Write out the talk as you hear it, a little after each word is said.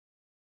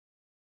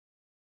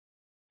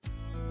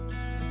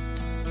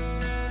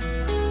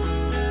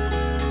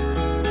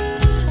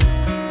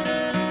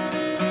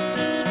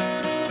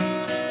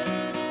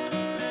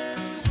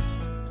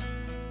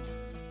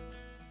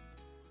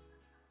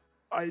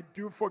I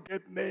do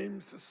forget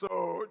names,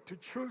 so to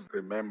choose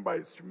remember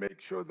is to make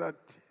sure that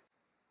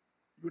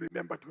you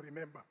remember to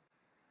remember.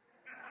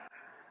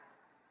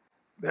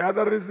 The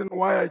other reason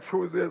why I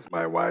chose her as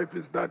my wife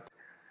is that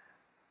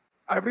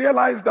I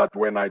realized that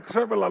when I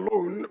travel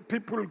alone,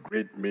 people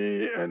greet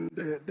me and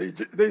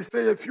they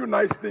say a few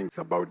nice things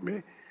about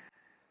me.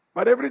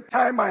 But every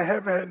time I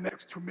have her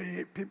next to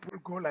me, people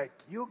go like,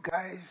 "You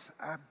guys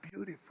are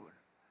beautiful."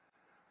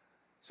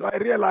 So I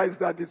realized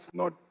that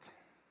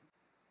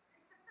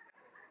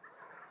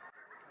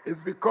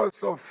it's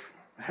because of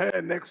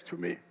her next to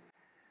me.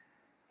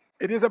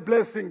 It is a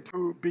blessing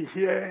to be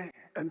here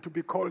and to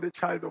be called a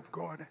child of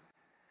God.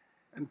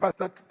 And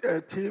Pastor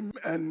Tim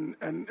and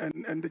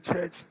the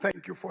church,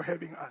 thank you for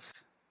having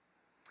us.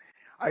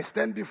 I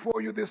stand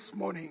before you this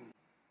morning,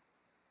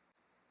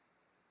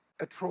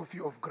 a trophy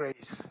of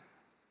grace.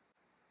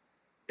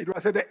 It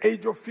was at the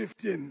age of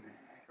 15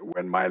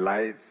 when my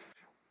life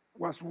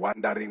was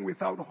wandering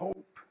without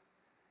hope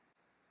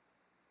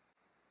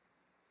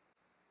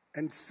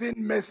and sin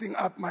messing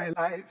up my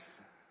life.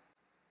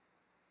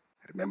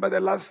 I remember the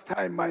last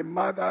time my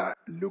mother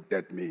looked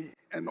at me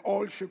and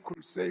all she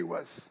could say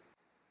was,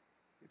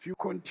 "If you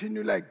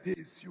continue like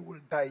this, you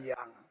will die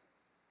young."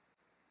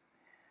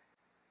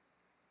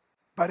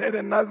 But at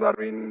a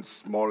Nazarene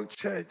small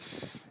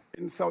church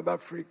in South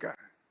Africa,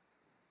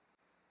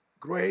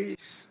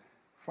 grace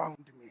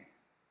found me.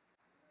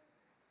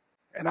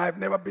 And I've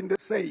never been the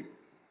same.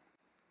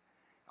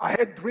 I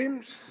had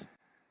dreams,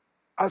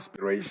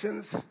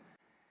 aspirations,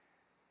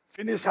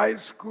 finished high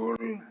school,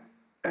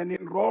 and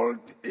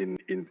enrolled in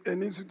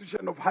an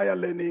institution of higher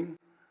learning.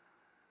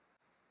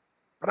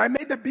 But I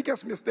made the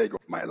biggest mistake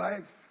of my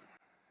life.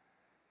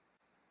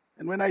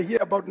 And when I hear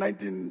about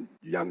 19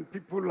 young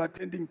people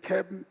attending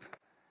camp,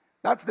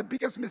 that's the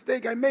biggest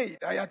mistake I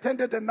made. I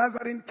attended a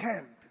Nazarene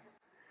camp.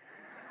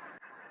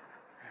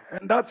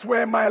 And that's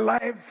where my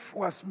life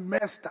was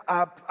messed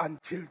up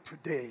until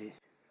today.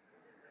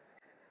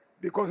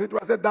 Because it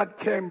was at that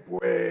camp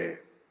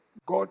where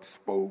God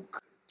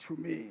spoke to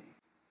me.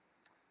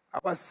 I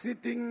was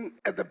sitting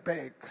at the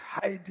back,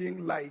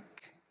 hiding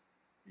like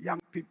young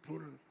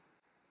people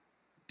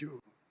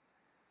do.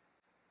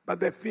 But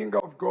the finger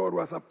of God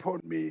was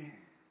upon me,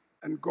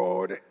 and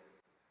God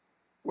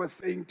was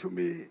saying to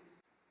me,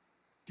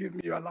 "Give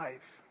me your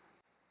life."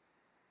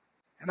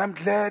 And I'm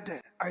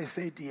glad I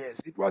said yes.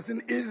 It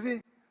wasn't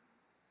easy,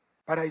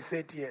 but I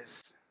said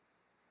yes.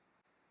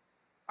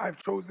 I've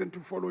chosen to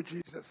follow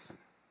Jesus.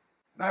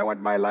 And I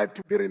want my life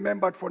to be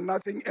remembered for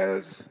nothing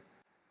else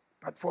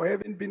but for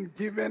having been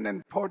given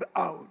and poured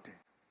out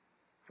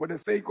for the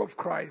sake of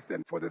Christ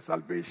and for the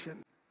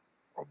salvation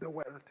of the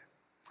world.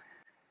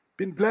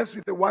 Been blessed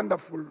with a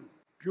wonderful,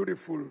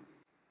 beautiful,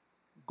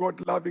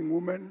 God-loving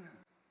woman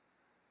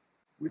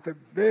with a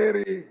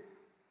very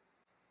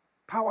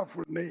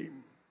powerful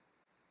name.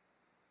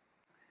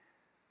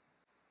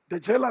 The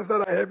jealous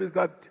that I have is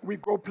that we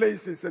go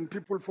places and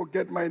people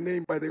forget my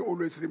name, but they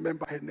always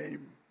remember her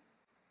name.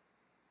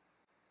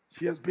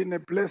 She has been a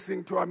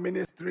blessing to our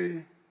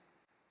ministry.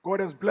 God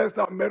has blessed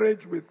our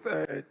marriage with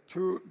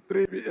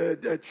three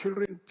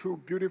children, two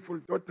beautiful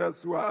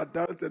daughters who are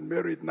adults and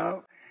married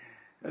now.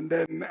 And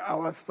then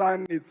our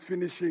son is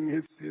finishing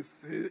his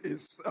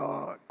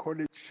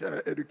college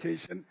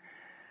education.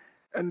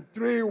 And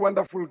three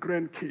wonderful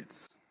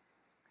grandkids.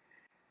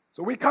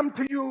 So we come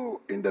to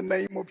you in the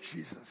name of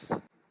Jesus.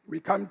 We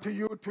come to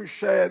you to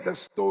share the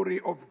story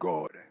of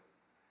God.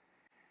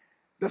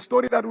 The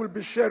story that we'll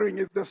be sharing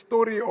is the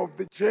story of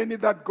the journey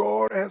that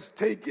God has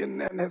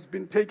taken and has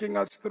been taking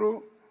us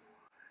through.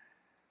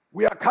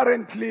 We are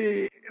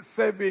currently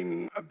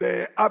serving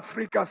the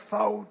Africa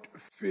South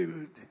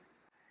Field.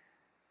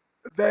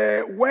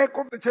 The work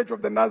of the Church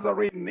of the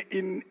Nazarene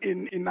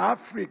in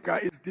Africa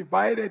is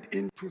divided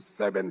into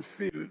 7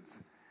 fields.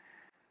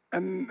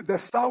 And the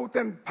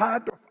southern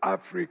part of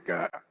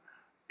Africa,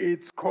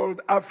 it's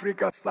called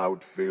Africa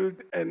South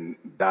Field, and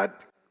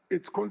that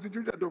it's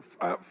constituted of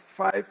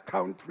 5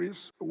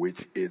 countries,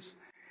 which is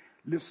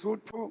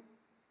Lesotho,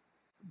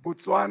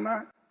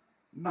 Botswana,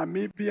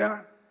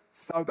 Namibia,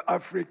 South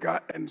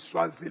Africa, and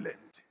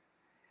Swaziland.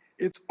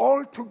 It's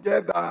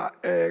altogether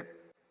a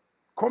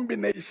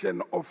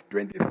combination of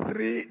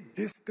 23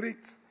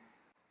 districts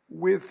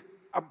with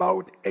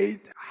about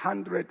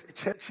 800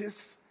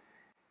 churches,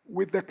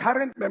 with the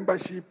current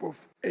membership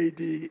of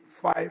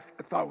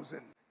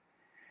 85,000.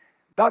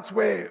 That's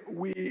where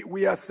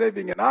we are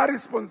serving. And our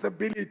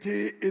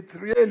responsibility is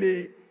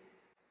really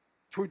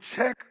to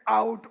check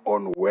out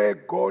on where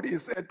God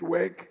is at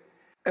work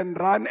and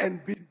run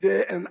and be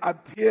there and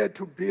appear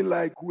to be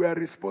like we are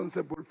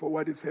responsible for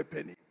what is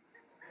happening.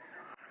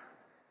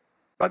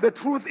 But the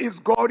truth is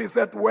God is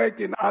at work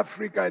in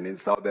Africa and in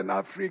Southern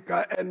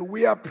Africa, and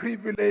we are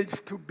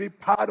privileged to be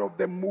part of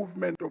the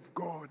movement of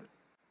God.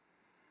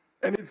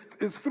 And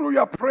it's through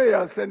your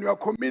prayers and your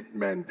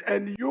commitment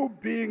and you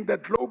being the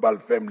global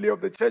family of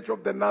the Church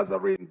of the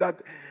Nazarene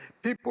that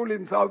people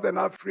in Southern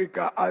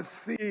Africa are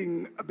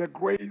seeing the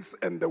grace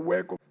and the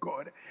work of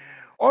God.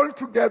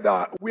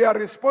 Altogether, we are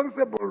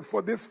responsible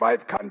for these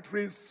 5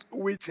 countries,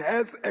 which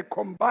has a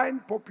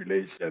combined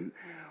population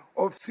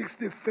of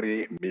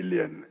 63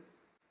 million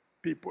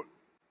people.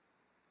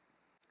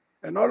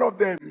 And all of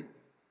them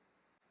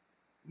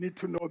need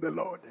to know the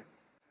Lord.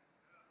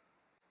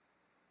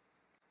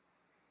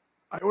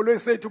 I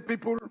always say to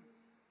people,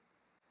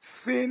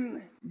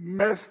 sin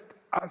messed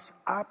us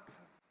up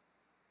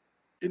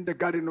in the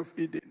Garden of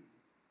Eden.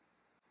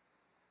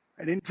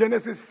 And in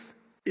Genesis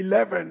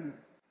 11,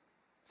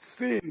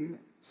 sin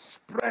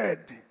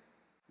spread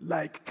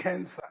like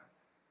cancer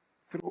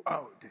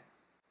throughout.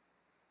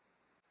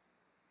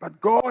 But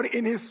God,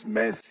 in His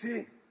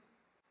mercy,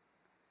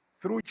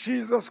 through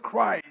Jesus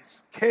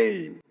Christ,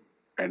 came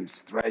and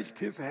stretched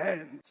His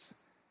hands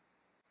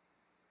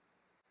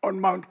on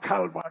Mount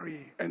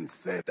Calvary and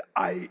said,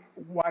 I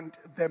want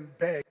them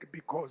back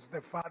because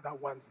the Father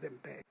wants them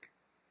back.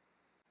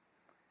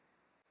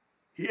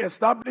 He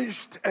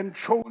established and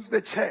chose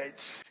the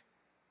church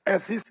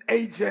as His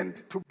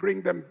agent to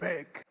bring them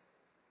back.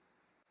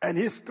 And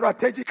He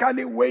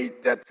strategically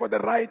waited for the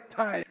right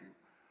time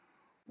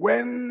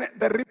when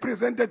the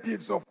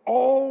representatives of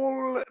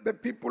all the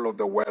people of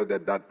the world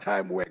at that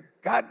time were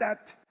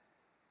gathered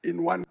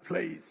in one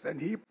place.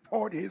 And He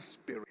poured His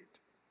Spirit.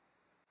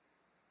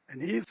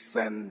 And He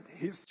sent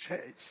His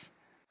church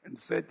and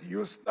said,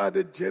 you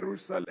started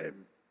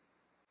Jerusalem,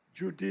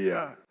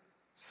 Judea,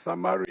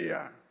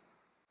 Samaria,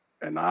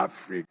 and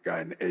Africa,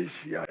 and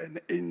Asia,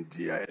 and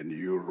India, and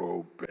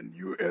Europe, and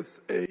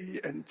USA,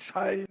 and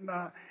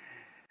China,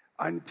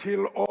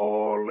 until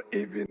all,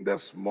 even the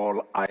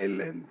small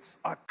islands,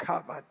 are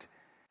covered.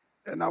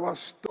 And our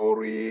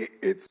story,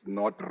 it's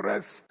not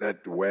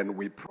rested when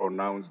we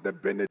pronounce the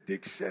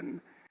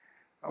benediction.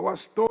 Our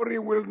story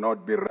will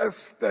not be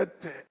rested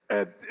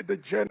at the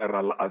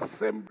General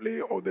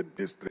Assembly or the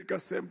District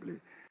Assembly.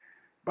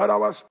 But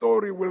our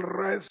story will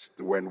rest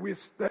when we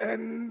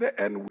stand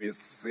and we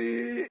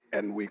see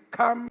and we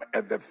come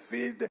at the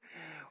feet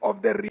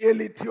of the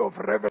reality of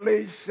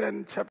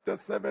Revelation chapter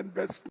 7,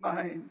 verse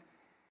 9.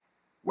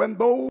 When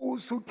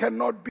those who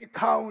cannot be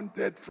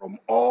counted from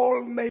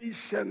all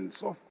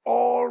nations, of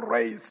all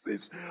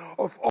races,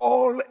 of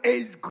all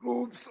age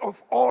groups,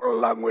 of all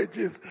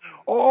languages,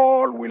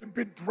 all will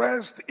be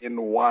dressed in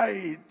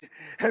white,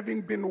 having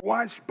been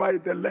washed by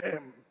the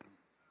Lamb.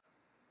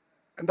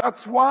 And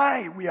that's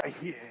why we are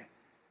here.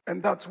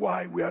 And that's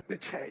why we are the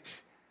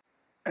church.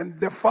 And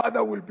the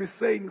Father will be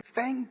saying,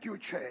 thank you,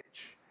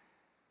 church.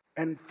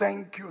 And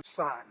thank you,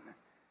 Son.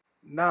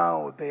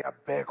 Now they are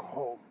back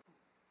home.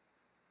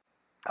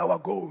 Our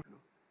goal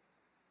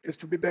is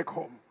to be back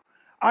home.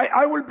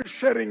 I will be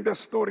sharing the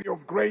story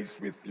of grace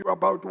with you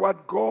about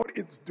what God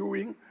is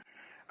doing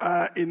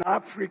in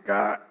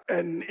Africa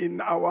and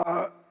in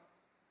our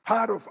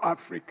part of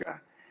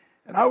Africa.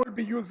 And I will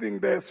be using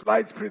the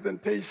slides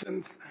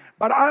presentations,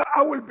 but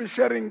I will be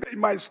sharing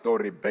my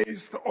story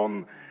based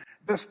on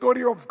the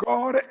story of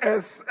God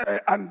as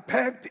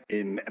unpacked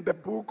in the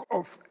book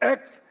of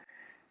Acts,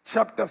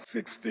 chapter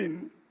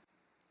 16.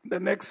 The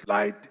next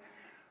slide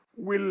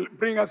will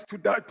bring us to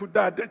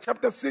that.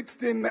 Chapter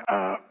 16,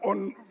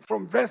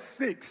 from verse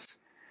 6.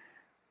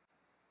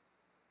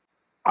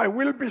 I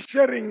will be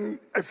sharing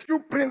a few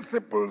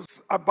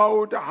principles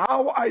about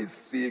how I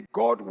see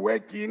God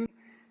working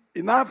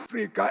in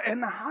Africa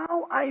and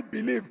how I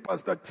believe,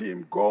 Pastor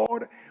Tim,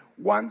 God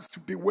wants to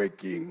be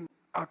working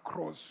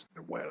across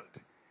the world.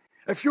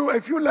 A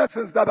few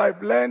lessons that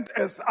I've learned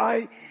as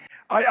I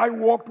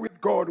walked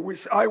with God,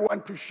 which I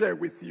want to share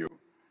with you.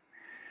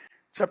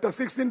 Chapter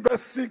 16,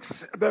 verse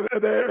 6,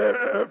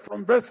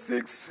 from verse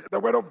 6, the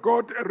word of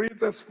God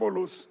reads as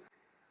follows.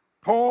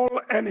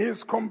 Paul and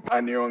his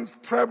companions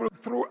traveled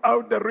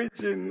throughout the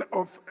region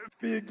of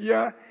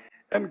Phrygia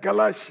and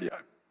Galatia,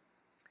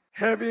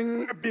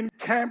 having been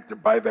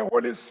camped by the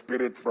Holy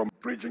Spirit from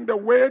preaching the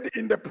word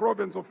in the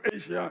province of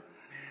Asia.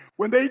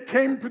 When they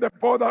came to the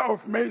border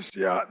of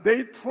Mysia,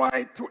 they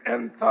tried to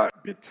enter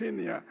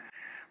Bithynia,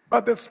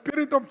 but the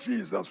Spirit of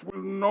Jesus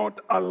will not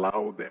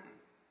allow them.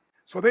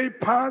 So they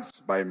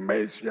passed by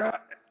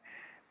Mysia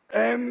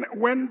and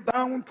went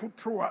down to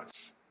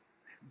Troas.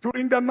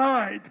 During the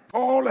night,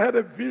 Paul had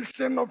a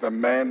vision of a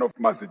man of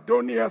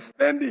Macedonia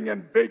standing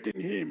and begging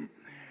him,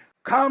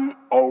 come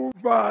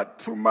over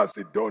to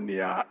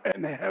Macedonia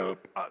and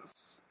help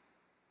us.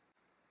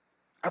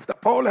 After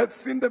Paul had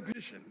seen the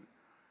vision,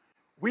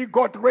 we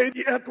got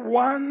ready at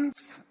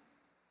once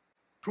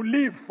to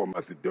leave for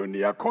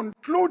Macedonia,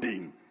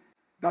 concluding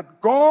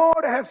that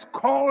God has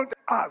called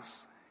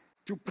us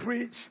to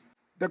preach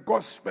the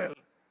gospel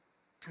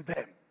to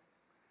them.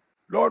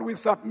 Lord, we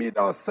submit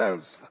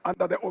ourselves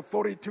under the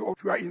authority of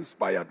your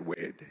inspired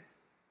word.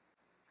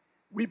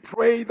 We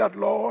pray that,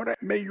 Lord,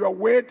 may your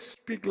word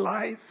speak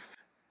life,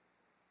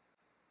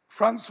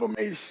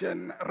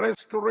 transformation,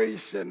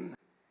 restoration,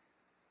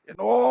 and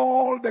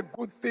all the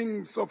good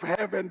things of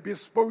heaven be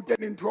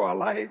spoken into our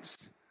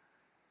lives.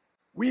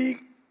 We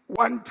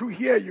want to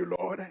hear you,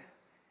 Lord.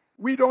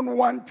 We don't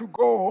want to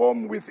go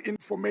home with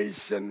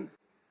information,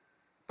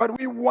 but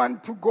we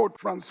want to go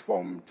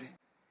transformed.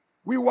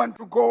 We want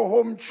to go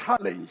home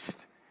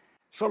challenged.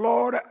 So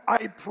Lord,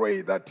 I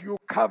pray that you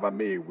cover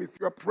me with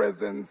your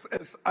presence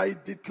as I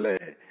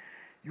declare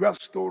your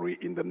story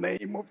in the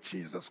name of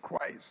Jesus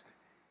Christ.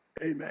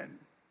 Amen.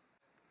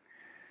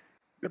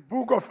 The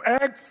book of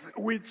Acts,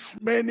 which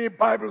many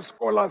Bible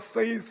scholars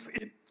say it's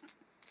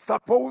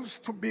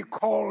supposed to be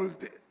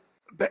called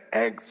the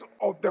Acts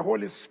of the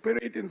Holy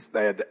Spirit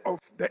instead of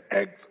the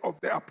Acts of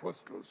the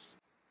Apostles.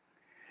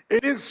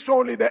 It is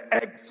surely the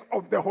Acts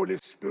of the Holy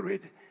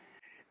Spirit.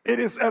 It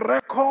is a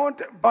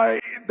record by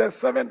the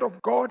servant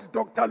of God,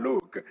 Dr.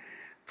 Luke,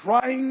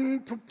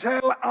 trying to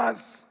tell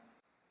us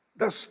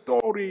the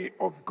story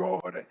of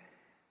God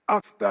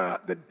after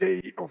the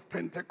day of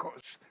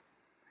Pentecost.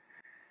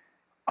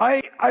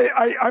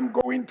 I'm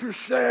going to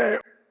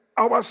share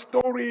our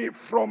story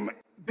from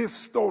this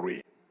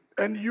story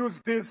and use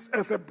this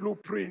as a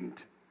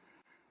blueprint.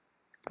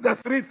 The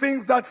three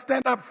things that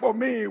stand up for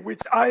me,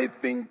 which I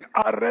think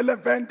are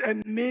relevant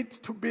and need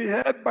to be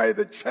heard by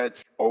the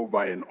church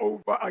over and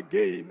over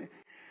again.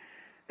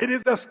 It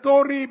is the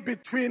story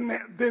between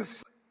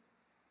this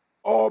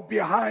or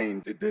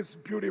behind this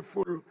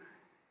beautiful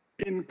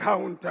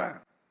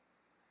encounter,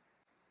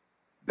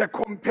 the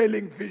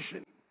compelling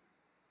vision.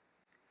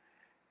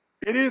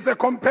 It is a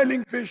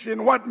compelling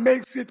vision. What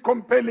makes it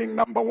compelling,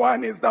 number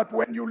one, is that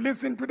when you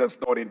listen to the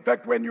story, in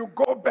fact, when you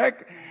go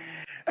back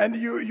and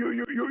you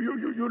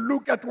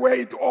look at where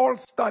it all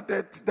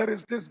started, there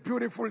is this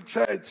beautiful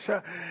church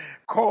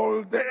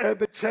called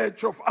the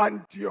Church of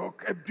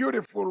Antioch, a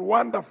beautiful,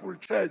 wonderful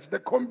church. The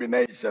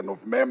combination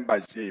of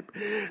membership,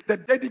 the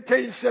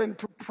dedication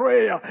to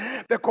prayer,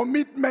 the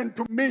commitment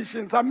to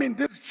missions. I mean,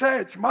 this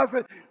church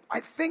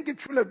I think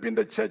it should have been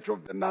the Church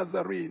of the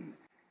Nazarene.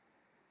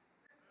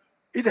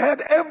 It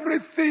had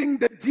everything,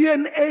 the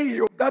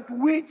DNA of that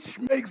which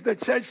makes the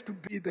church to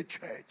be the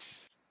church.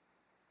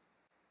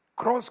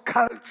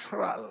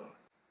 Cross-cultural.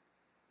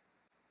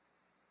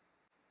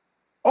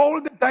 All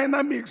the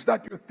dynamics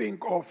that you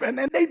think of.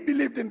 And they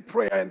believed in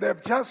prayer and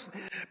they've just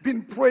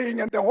been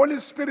praying and the Holy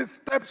Spirit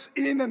steps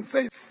in and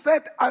says,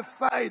 set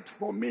aside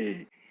for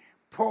me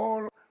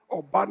Paul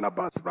or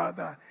Barnabas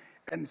rather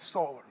and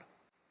Saul.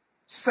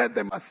 Set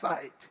them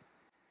aside.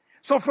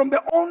 So from the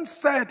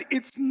onset,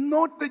 it's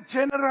not the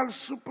general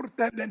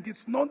superintendent,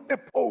 it's not the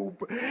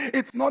Pope,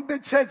 it's not the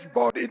church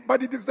board,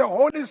 but it is the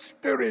Holy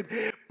Spirit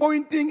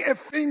pointing a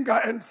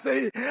finger and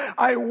saying,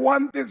 I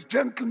want this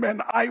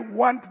gentleman, I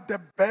want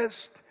the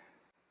best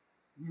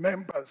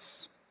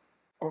members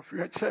of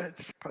your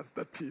church,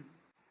 Pastor Tim,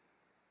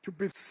 to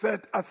be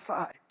set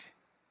aside.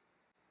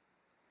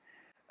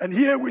 And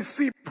here we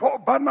see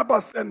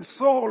Barnabas and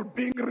Saul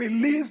being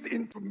released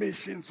into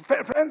missions.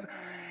 Friends,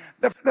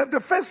 the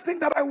first thing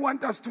that I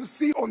want us to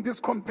see on this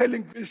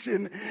compelling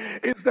vision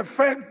is the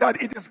fact that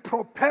it is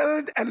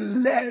propelled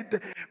and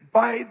led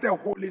by the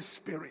Holy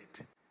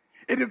Spirit.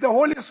 It is the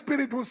Holy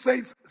Spirit who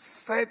says,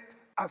 set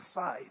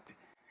aside.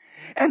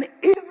 And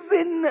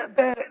even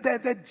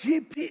the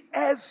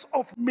GPS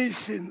of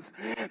missions,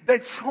 the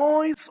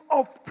choice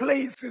of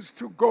places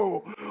to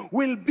go,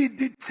 will be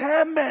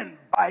determined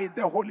by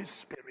the Holy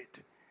Spirit.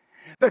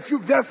 The few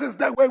verses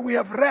that way we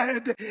have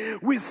read,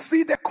 we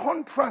see the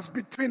contrast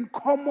between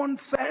common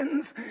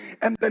sense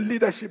and the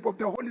leadership of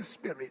the Holy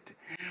Spirit.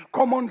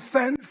 Common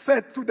sense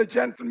said to the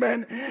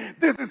gentleman,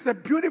 this is a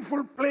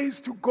beautiful place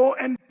to go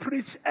and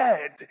preach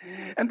at.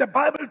 And the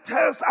Bible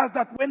tells us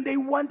that when they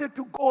wanted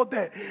to go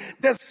there,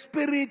 the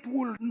Spirit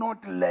will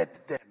not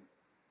let them.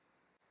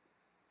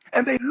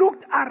 And they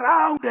looked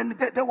around and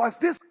there was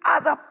this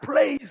other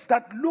place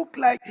that looked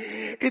like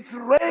it's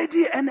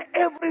ready and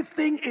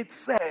everything it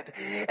said.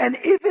 And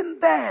even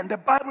then, the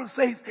Bible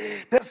says,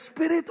 the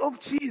Spirit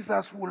of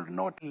Jesus will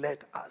not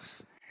let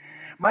us.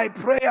 My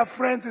prayer,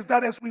 friends, is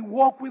that as we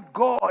walk with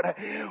God,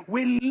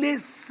 we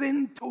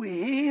listen to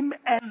Him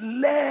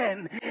and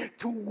learn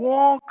to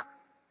walk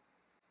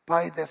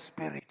by the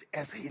Spirit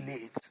as He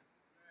leads.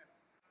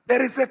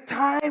 There is a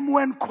time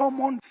when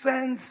common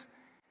sense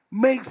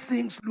makes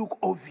things look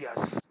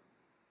obvious.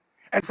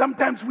 And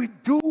sometimes we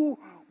do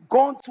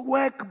God's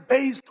work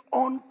based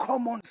on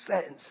common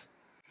sense.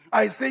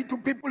 I say to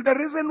people, the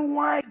reason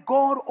why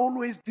God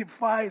always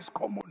defies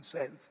common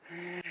sense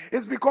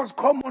is because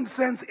common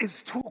sense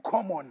is too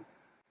common.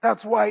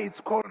 That's why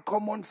it's called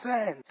common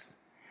sense.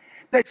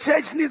 The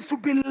church needs to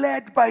be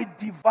led by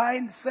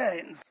divine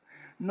sense,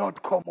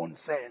 not common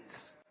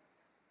sense.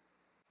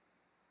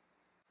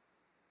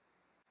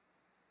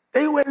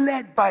 They were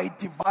led by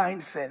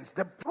divine sense.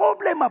 The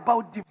problem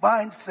about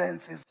divine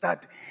sense is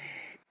that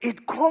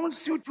it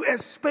calls you to a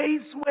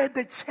space where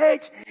the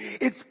church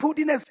is put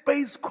in a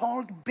space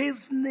called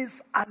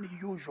business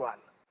unusual.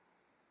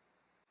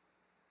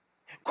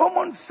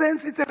 Common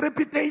sense is a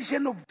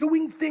reputation of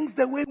doing things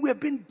the way we have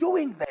been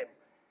doing them.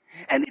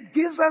 And it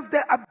gives us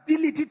the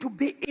ability to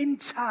be in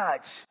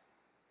charge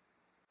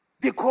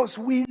because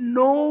we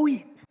know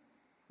it.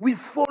 We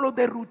follow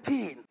the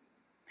routine.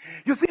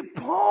 You see,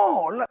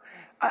 Paul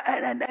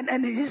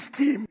and his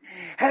team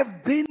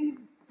have been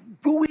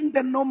doing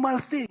the normal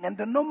thing. And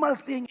the normal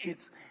thing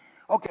is,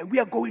 okay, we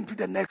are going to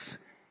the next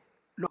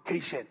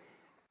location.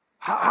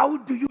 How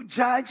do you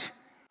judge?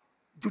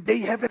 Do they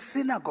have a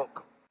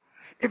synagogue?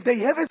 If they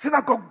have a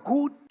synagogue,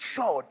 good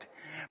shot.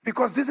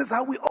 Because this is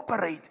how we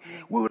operate.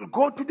 We will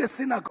go to the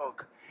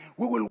synagogue.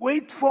 We will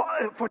wait for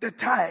the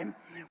time.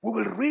 We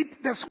will read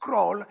the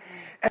scroll.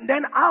 And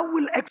then I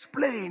will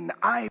explain,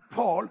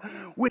 Paul,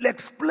 will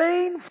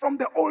explain from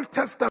the Old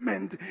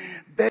Testament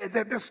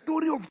the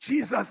story of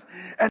Jesus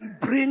and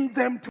bring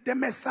them to the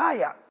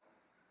Messiah.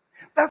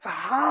 That's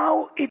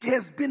how it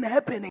has been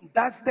happening.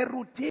 That's the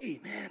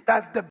routine.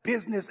 That's the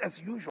business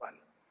as usual.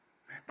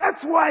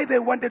 That's why they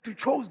wanted to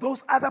choose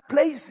those other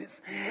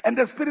places. And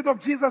the Spirit of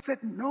Jesus said,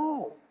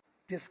 no,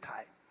 this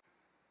time.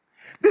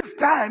 This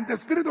time, the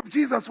Spirit of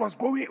Jesus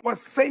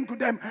was saying to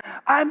them,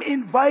 I'm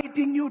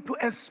inviting you to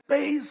a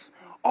space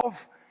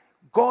of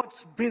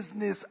God's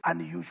business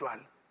unusual.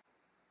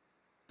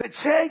 The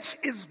church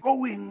is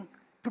going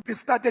to be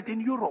started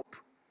in Europe.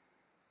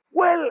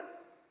 Well,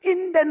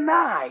 in the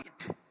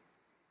night,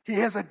 he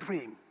has a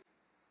dream.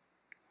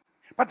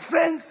 But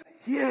friends,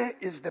 here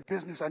is the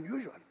business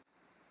unusual.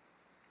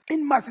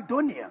 In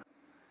Macedonia,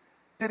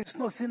 there is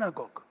no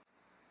synagogue.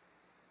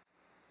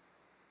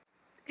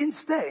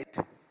 Instead,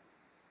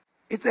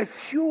 it's a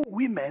few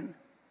women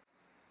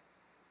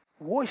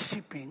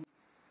worshiping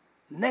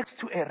next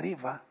to a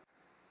river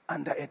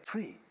under a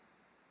tree.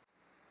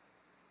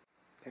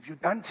 Have you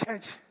done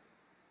church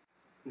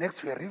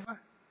next to a river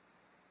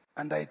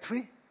under a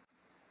tree?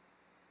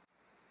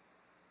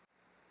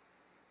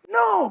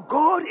 No,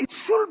 God, it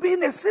should be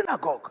in a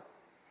synagogue.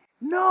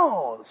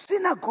 No,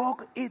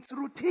 synagogue, it's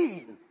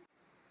routine.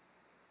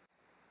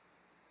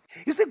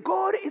 You see,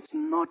 God is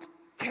not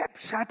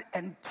captured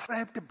and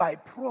trapped by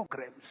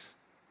programs.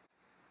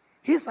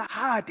 His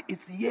heart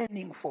is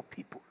yearning for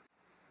people.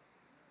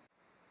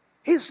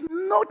 He's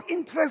not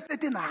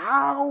interested in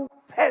how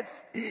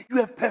you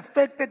have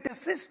perfected the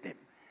system.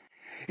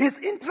 He's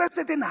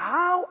interested in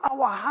how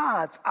our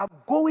hearts are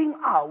going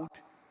out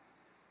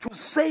to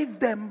save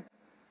them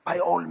by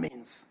all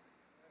means.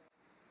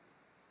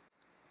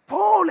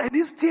 Paul and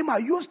his team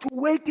are used to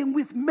working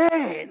with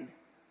men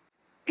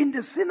in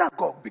the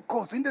synagogue,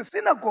 because in the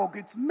synagogue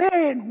it's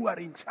men who are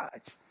in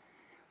charge.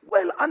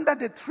 Well, under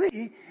the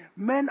tree,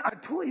 men are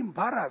too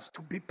embarrassed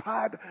to be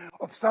part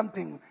of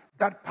something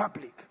that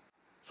public.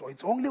 So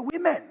it's only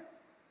women.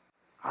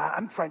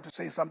 I'm trying to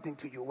say something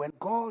to you.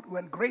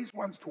 When grace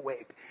wants to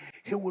work,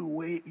 he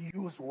will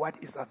use what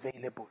is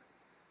available.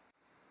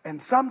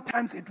 And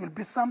sometimes it will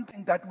be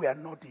something that we are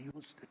not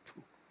used to.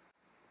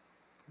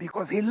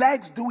 Because he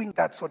likes doing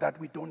that so that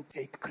we don't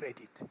take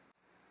credit.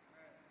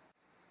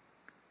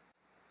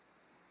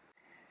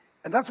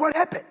 And that's what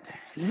happened.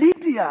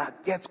 Lydia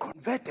gets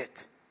converted.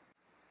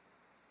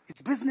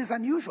 It's business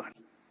unusual.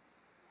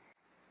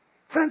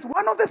 Friends,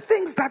 one of the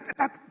things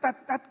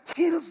that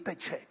kills the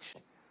church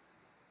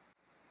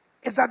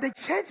is that the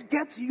church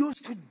gets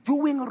used to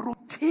doing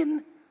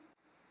routine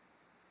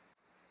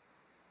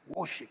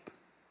worship.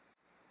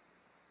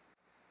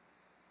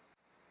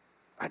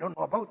 I don't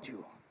know about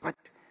you, but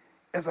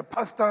as a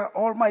pastor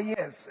all my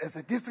years, as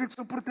a district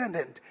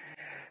superintendent,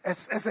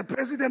 as a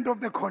president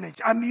of the college,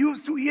 I'm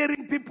used to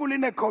hearing people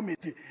in a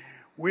committee,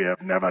 we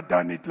have never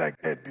done it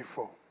like that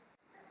before.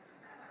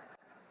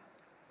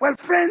 Well,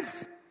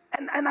 friends,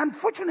 and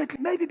unfortunately,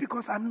 maybe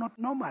because I'm not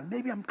normal,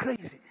 maybe I'm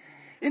crazy.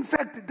 In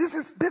fact, this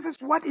is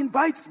what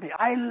invites me.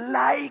 I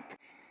like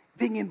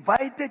being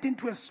invited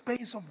into a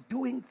space of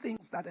doing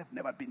things that have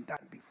never been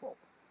done before.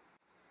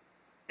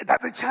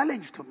 That's a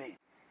challenge to me.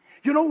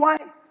 You know why?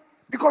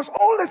 Because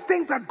all the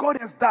things that God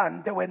has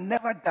done, they were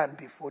never done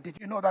before. Did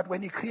you know that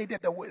when he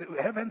created the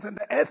heavens and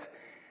the earth,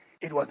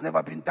 it was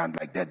never been done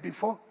like that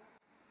before?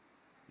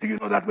 Do you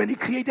know that when he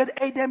created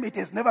Adam, it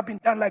has never been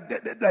done like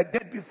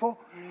that before?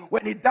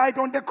 When he died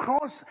on the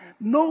cross,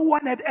 no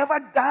one had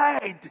ever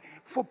died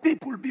for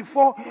people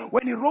before.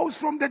 When he rose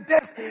from the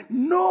dead,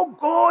 no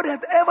God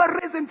had ever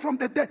risen from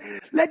the dead.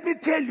 Let me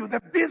tell you, the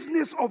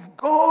business of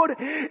God,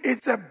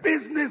 it's a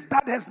business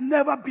that has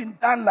never been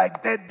done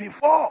like that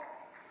before.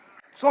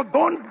 So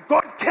don't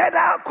get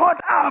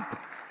caught up.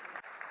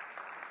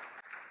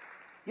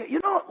 You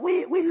know,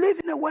 we live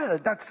in a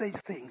world that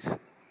says things.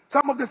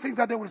 Some of the things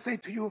that they will say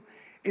to you,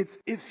 it's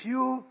if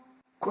you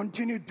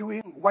continue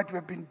doing what you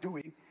have been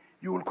doing,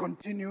 you will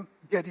continue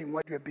getting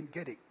what you have been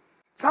getting.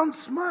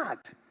 Sounds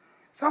smart.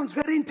 Sounds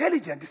very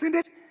intelligent, isn't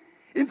it?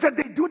 In fact,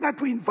 they do that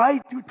to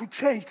invite you to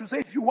change, to say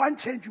if you want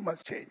change, you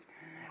must change.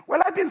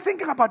 Well, I've been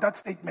thinking about that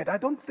statement.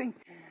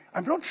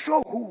 I'm not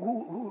sure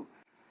who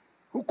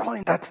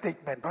coined that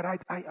statement, but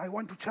I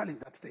want to challenge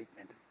that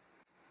statement.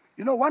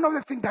 You know, one of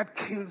the things that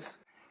kills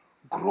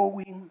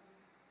growing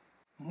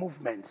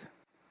movements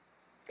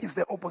is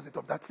the opposite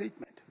of that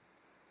statement.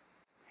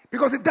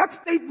 Because if that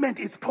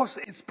statement is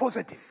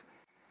positive,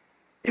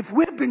 if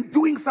we've been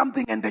doing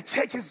something and the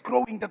church is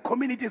growing, the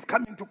community is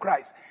coming to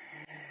Christ,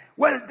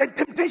 well, the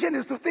temptation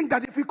is to think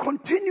that if we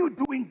continue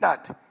doing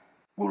that,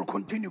 we will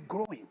continue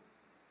growing.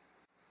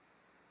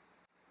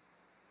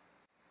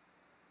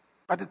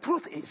 But the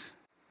truth is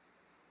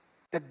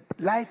that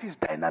life is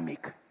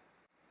dynamic.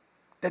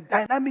 the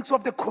dynamics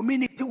of the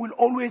community will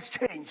always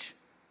change.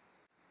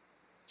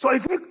 So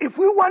if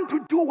we want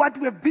to do what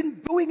we have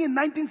been doing in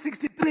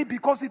 1963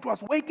 because it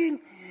was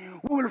working,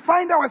 we will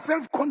find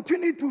ourselves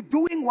continue to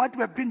doing what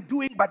we have been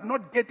doing but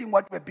not getting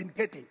what we have been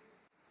getting.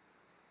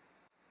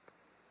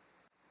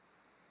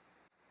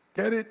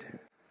 Get it?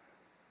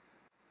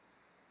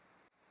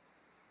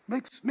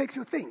 Makes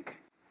you think.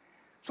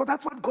 So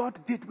that's what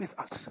God did with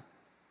us.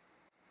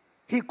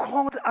 He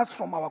called us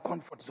from our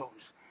comfort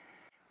zones.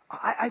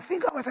 I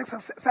think I was a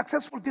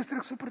successful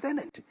district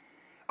superintendent.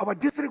 Our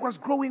district was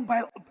growing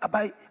by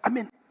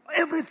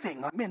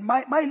everything.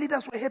 My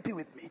leaders were happy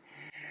with me.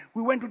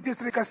 We went to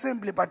district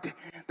assembly, but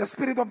the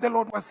Spirit of the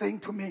Lord was saying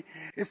to me,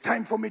 it's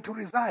time for me to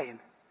resign.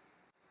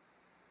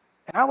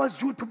 And I was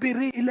due to be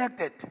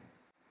re-elected.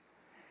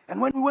 And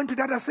when we went to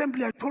that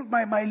assembly, I told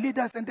my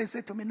leaders, and they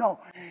said to me, no,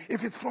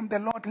 if it's from the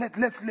Lord,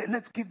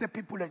 let's give the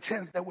people a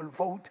chance, they will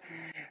vote.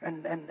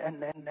 And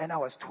I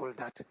was told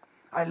that.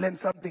 I learned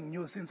something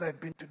new since I've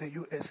been to the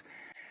US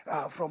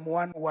from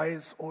one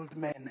wise old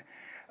man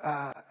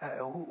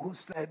who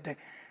said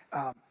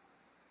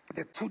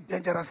the two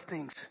dangerous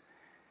things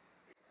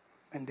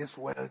in this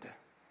world.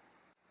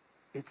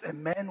 It's a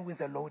man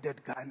with a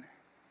loaded gun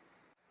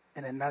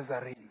and a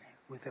Nazarene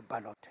with a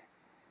ballot.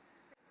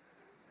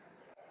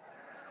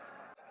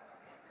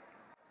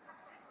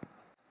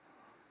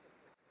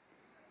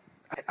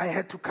 I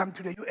had to come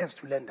to the US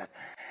to learn that.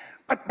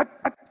 But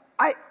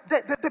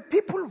the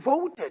people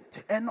voted,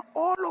 and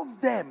all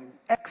of them,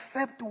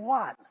 except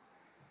one,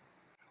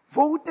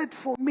 voted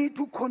for me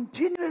to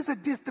continue as a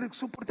district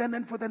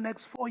superintendent for the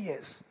next 4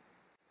 years.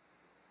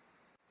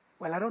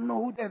 Well, I don't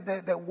know who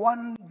the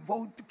one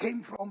vote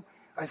came from.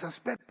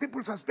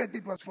 People suspect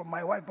it was from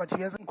my wife, but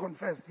she hasn't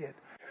confessed yet.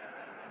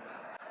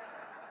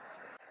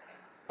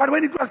 But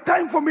when it was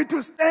time for me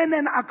to stand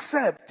and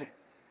accept,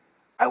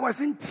 I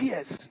was in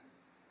tears.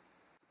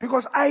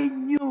 Because I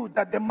knew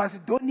that the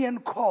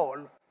Macedonian call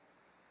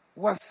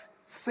was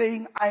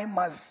saying I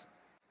must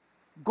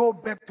go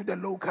back to the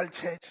local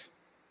church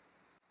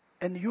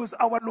and use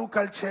our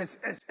local church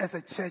as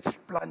a church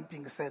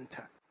planting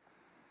center.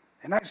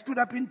 And I stood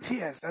up in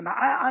tears, and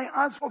I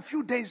asked for a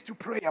few days to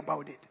pray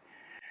about it.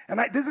 And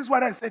this is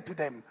what I said to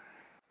them.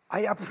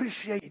 I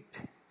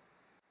appreciate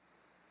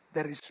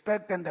the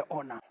respect and the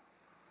honor,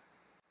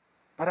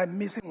 but I'm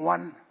missing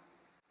one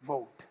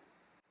vote.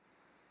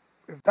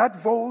 If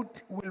that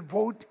vote will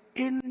vote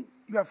in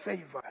your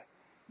favor,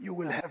 you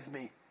will have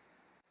me.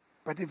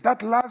 But if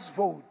that last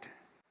vote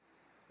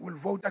will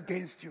vote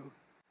against you,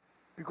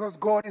 because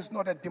God is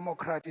not a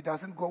Democrat, He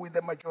doesn't go with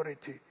the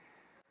majority,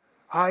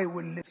 I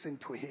will listen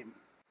to Him.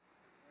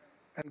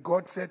 And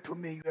God said to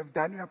me, you have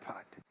done your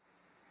part.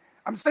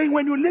 I'm saying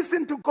when you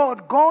listen to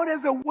God, God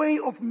has a way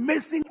of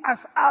messing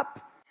us up,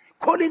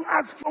 calling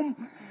us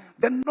from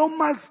the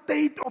normal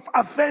state of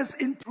affairs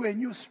into a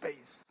new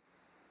space.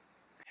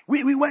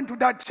 We went to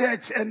that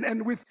church,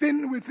 and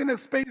within a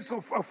space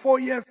of 4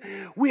 years,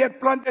 we had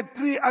planted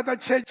 3 other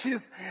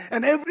churches.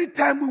 And every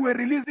time we were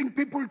releasing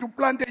people to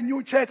plant a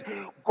new church,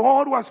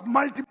 God was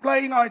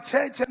multiplying our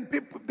church, and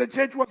the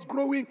church was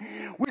growing.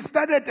 We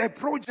started a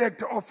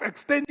project of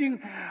extending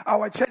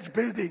our church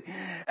building,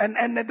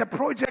 and the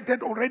project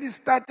had already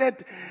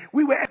started.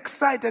 We were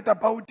excited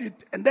about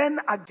it. And then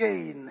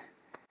again,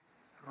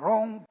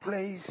 wrong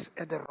place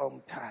at the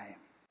wrong time.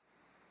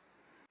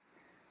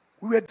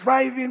 We were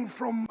driving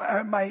from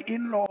my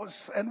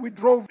in-laws, and we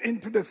drove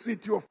into the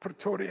city of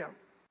Pretoria.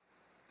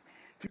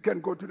 If you can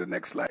go to the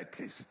next slide,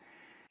 please.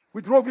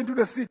 We drove into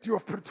the city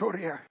of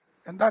Pretoria,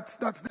 and that's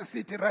the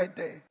city right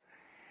there.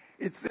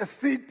 It's a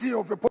city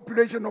of a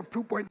population of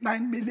 2.9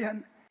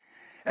 million,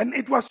 and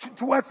it was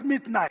towards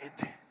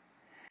midnight.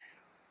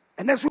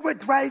 And as we were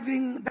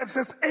driving, there's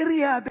this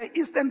area, the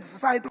eastern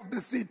side of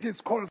the city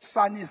is called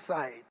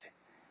Sunnyside.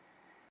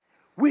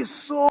 We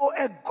saw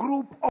a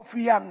group of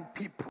young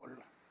people.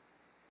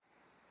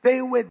 They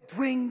were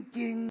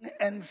drinking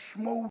and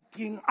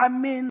smoking.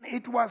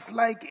 It was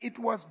like it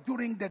was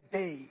during the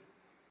day.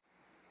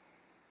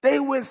 They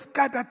were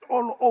scattered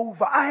all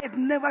over. I had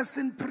never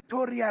seen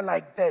Pretoria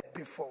like that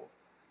before.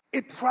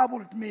 It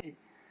troubled me.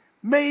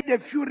 Made a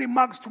few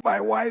remarks to my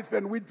wife,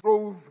 and we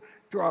drove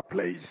to our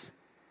place.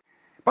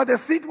 But the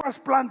seed was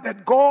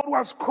planted. God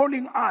was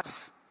calling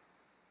us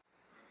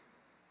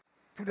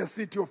to the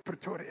city of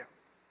Pretoria.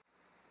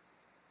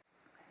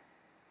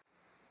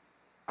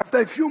 After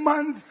a few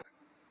months,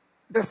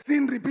 the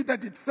scene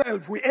repeated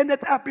itself. We ended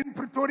up in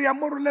Pretoria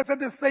more or less at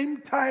the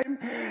same time,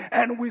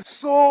 and we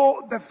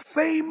saw the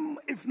same,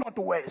 if not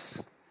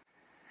worse.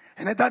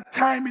 And at that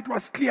time, it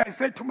was clear. I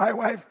said to my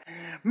wife,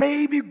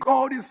 maybe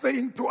God is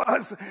saying to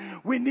us,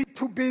 we need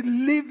to be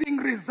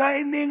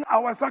resigning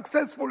our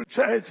successful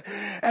church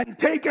and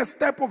take a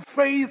step of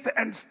faith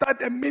and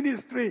start a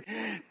ministry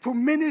to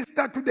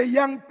minister to the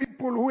young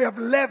people who have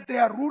left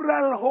their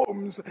rural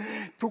homes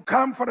to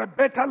come for a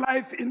better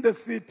life in the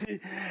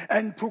city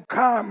and to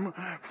come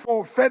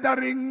for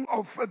furthering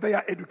of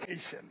their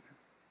education.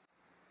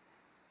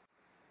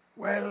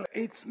 Well,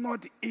 it's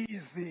not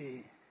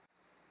easy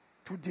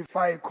to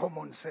defy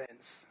common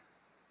sense.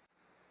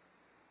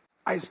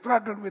 I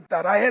struggled with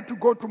that. I had to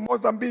go to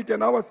Mozambique,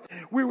 and I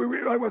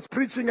was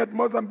preaching at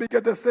Mozambique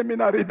at a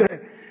seminary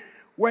there.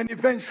 When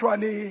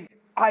eventually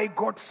I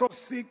got so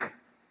sick,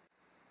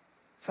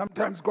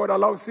 sometimes God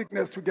allows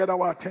sickness to get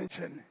our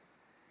attention.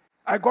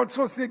 I got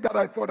so sick that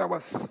I thought I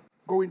was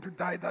going to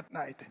die that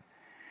night.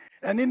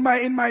 And in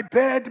my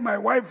bed, my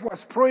wife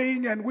was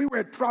praying, and we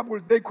were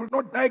troubled. They could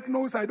not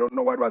diagnose. I don't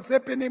know what was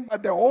happening,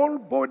 but the whole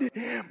body,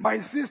 my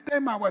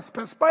system, I was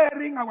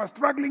perspiring. I was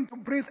struggling to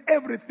breathe,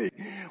 everything.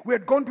 We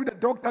had gone to the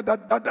doctor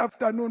that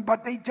afternoon,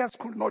 but they just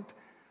could not.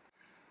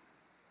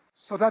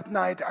 So that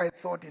night, I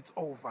thought it's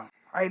over.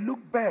 I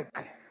looked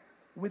back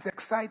with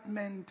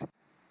excitement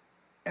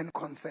and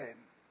concern.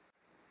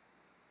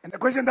 And the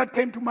question that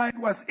came to mind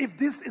was, if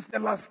this is the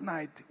last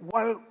night,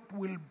 what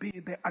will be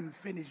the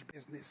unfinished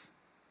business?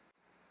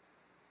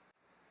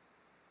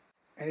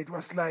 And it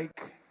was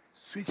like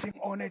switching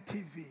on a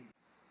TV.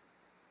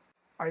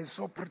 I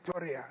saw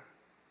Pretoria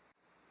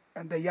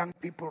and the young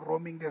people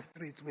roaming the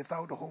streets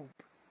without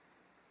hope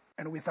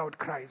and without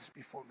Christ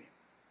before me.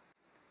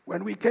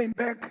 When we came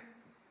back,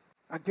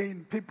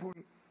 again, people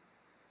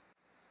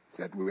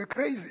said we were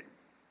crazy.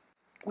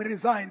 We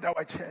resigned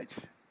our church.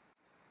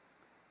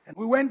 And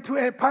we went to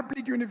a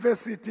public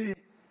university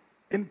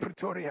in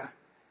Pretoria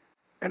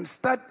and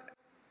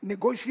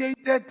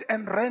negotiated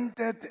and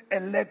rented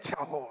a lecture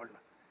hall.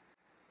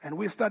 And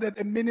we started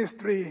a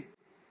ministry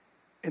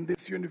in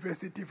this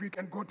university. If we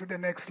can go to the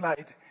next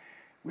slide.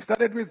 We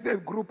started with a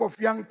group of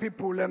young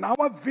people, and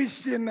our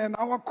vision and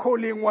our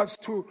calling was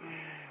to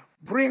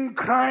bring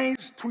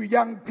Christ to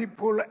young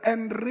people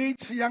and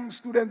reach young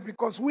students,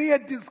 because we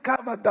had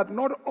discovered that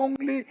not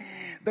only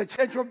the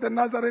Church of the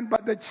Nazarene,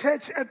 but the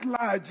church at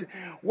large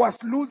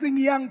was losing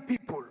young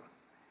people.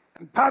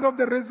 And part of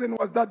the reason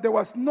was that there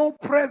was no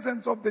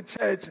presence of the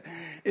church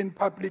in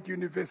public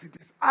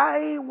universities.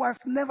 I was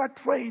never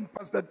trained,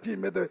 Pastor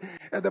Tim, at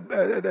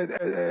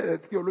the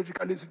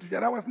theological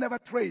institution. I was never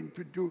trained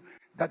to do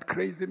that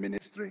crazy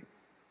ministry.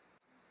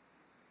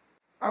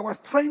 I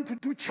was trained to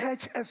do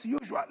church as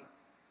usual.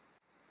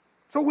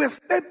 So we're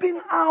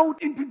stepping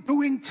out into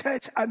doing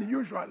church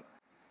unusual.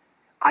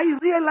 I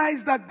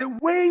realized that the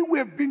way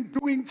we've been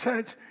doing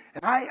church,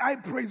 and I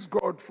praise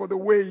God for the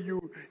way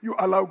you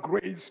allow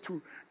grace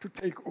to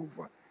take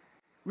over.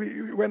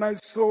 When I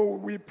saw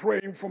we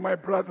praying for my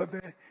brother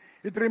there,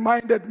 it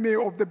reminded me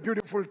of the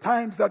beautiful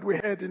times that we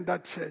had in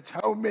that church.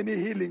 How many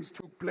healings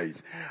took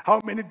place.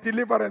 How many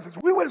deliverances.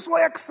 We were so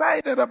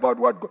excited about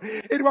what God.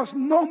 It was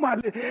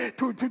normal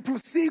to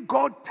see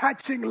God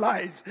touching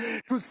lives.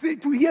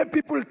 To hear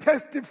people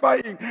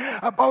testifying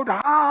about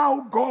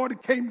how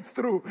God came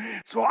through.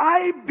 So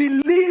I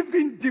believe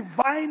in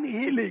divine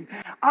healing.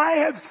 I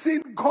have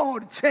seen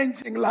God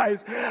changing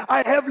lives.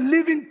 I have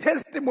living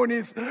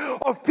testimonies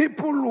of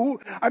people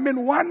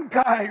one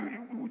guy,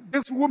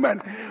 this woman,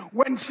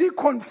 when she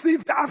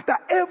conceived, after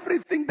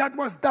everything that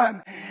was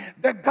done,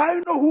 the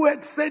gyno who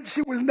had said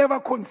she will never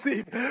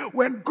conceive,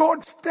 when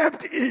God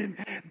stepped in,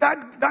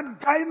 that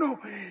gyno,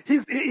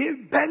 he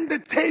banged the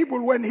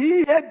table when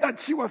he heard that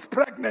she was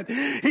pregnant.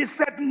 He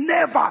said,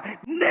 never,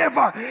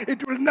 never,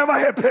 it will never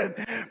happen,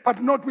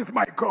 but not with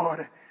my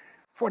God.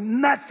 For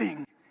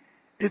nothing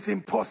is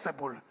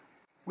impossible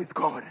with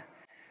God.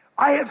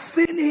 I have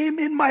seen him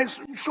in my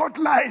short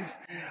life.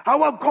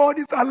 Our God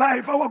is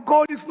alive. Our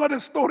God is not a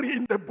story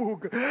in the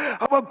book.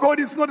 Our God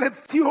is not a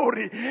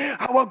theory.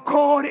 Our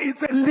God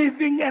is a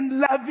living and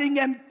loving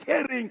and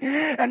caring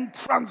and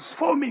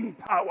transforming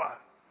power,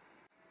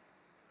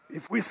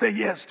 if we say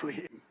yes to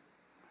him.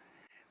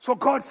 So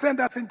God sent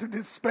us into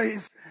this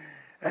space,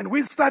 and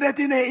we started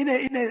in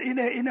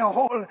a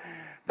hall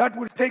that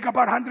will take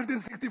about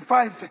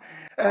 165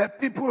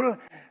 people.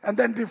 And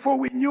then before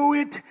we knew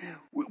it,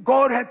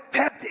 God had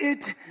packed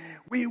it.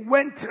 We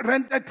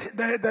rented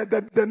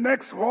the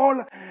next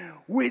hall,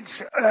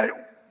 which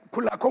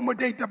could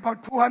accommodate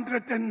about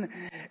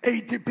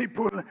 280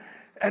 people.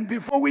 And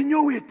before we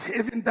knew it,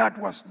 even that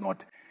was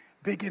not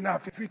big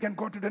enough. If we can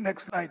go to the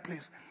next slide,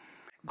 please.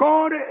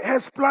 God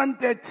has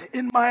planted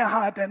in my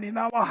heart and in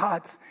our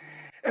hearts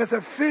as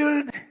a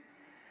field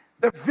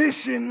the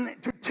vision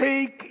to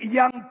take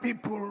young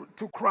people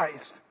to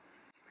Christ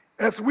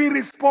as we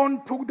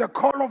respond to the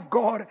call of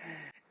God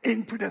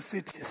into the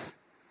cities,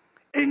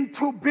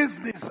 into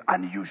business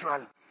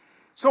unusual.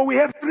 So we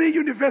have 3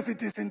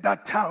 universities in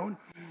that town,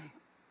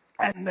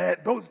 and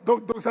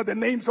those are the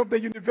names of the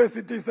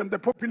universities and the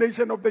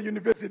population of the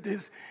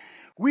universities.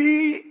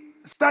 We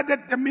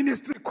started the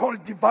ministry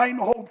called Divine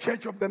Hope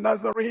Church of the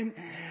Nazarene,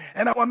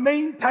 and our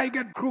main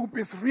target group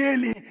is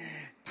really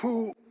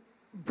to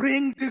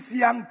bring these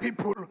young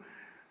people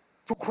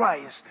to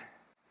Christ.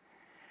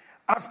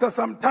 After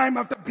some time,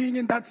 after being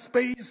in that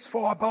space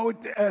for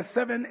about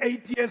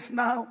 7-8 years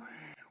now,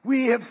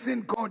 we have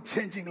seen God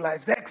changing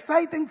lives. The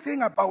exciting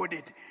thing about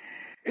it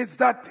is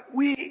that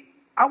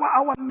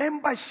our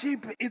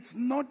membership, it's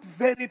not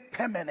very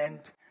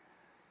permanent,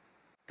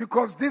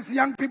 because these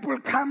young people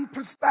come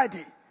to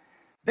study.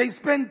 They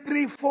spend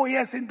 3-4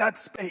 years in that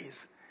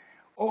space.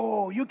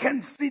 Oh, you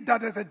can see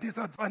that as a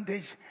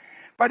disadvantage.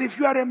 But if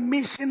you are a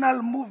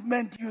missional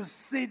movement, you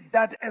see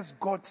that as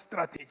God's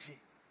strategy.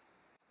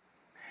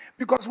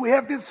 Because we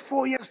have these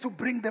 4 years to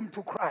bring them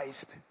to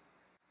Christ,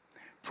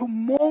 to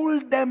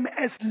mold them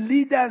as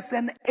leaders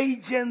and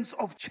agents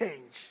of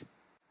change,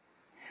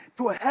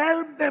 to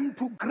help them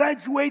to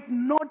graduate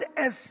not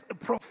as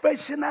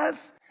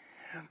professionals,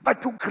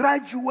 but to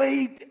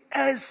graduate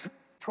as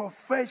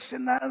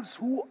professionals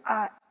who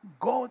are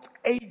God's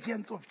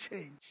agents of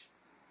change.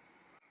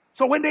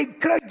 So when they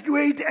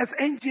graduate as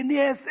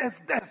engineers, as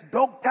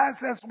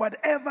doctors, as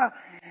whatever,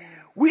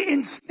 we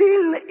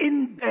instill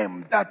in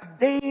them that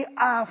they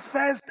are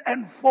first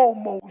and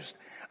foremost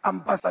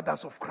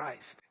ambassadors of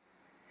Christ.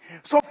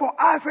 So for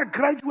us, a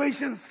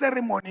graduation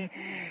ceremony,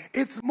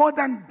 it's more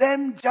than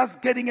them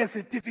just getting a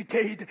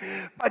certificate,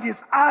 but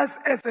it's us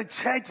as a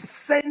church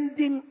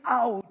sending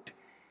out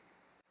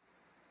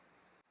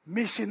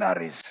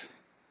missionaries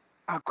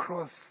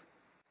across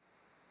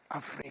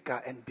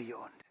Africa and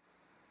beyond.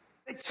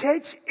 The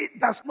church, it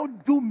does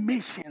not do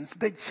missions.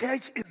 The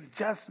church is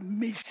just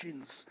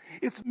missions.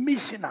 It's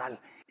missional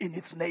in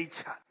its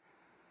nature.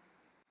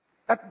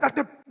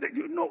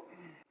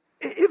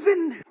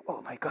 Even,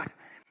 oh my God,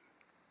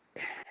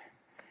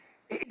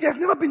 it has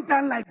never been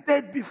done like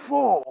that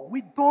before.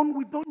 We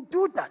don't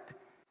do that.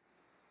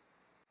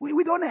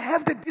 We don't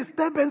have the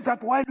disturbance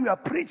that while we are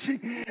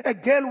preaching, a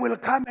girl will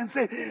come and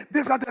say,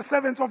 these are the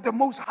servants of the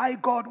Most High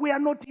God. We are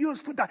not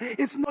used to that.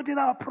 It's not in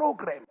our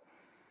program.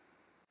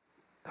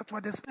 That's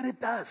what the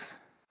Spirit does.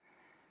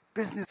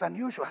 Business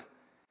unusual.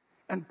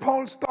 And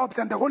Paul stops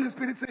and the Holy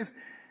Spirit says,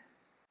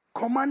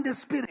 command the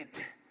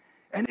Spirit.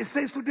 And he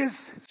says to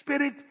this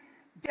spirit,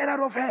 get out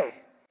of her.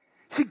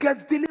 She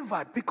gets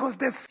delivered because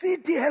the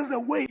city has a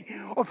way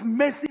of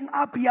messing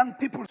up young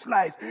people's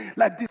lives,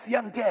 like this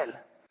young girl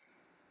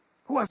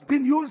who has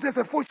been used as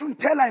a fortune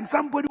teller and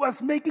somebody was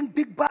making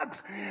big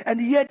bucks, and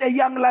yet a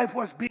young life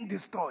was being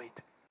destroyed.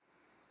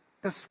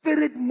 The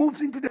Spirit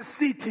moves into the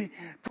city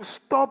to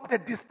stop the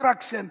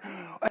destruction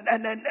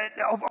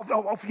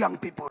of young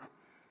people.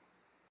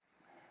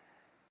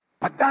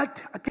 But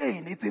that,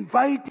 again, it's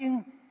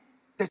inviting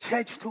the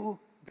church to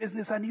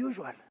business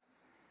unusual.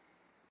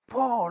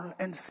 Paul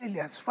and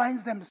Silas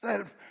finds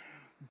themselves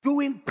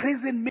doing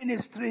prison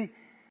ministry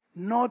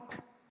not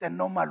the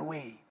normal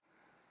way.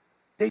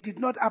 They did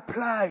not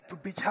apply to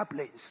be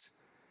chaplains.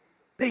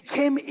 They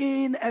came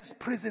in as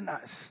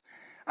prisoners.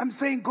 I'm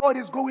saying God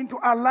is going to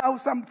allow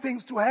some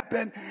things to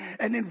happen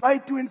and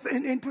invite you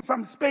into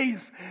some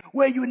space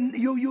where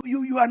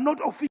you are not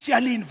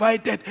officially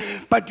invited,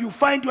 but you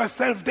find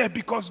yourself there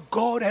because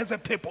God has a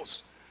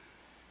purpose.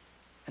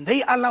 And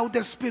they allowed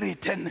the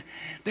Spirit and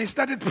they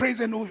started praise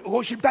and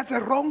worship. That's a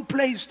wrong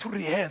place to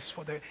rehearse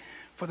for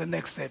the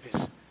next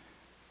service.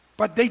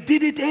 But they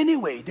did it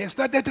anyway. They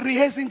started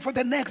rehearsing for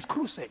the next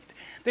crusade.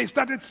 They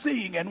started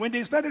singing, and when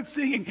they started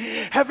singing,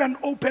 heaven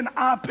opened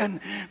up and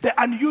the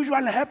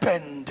unusual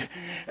happened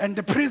and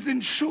the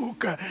prison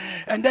shook,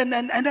 and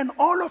then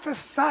all of a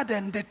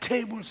sudden the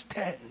tables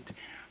turned.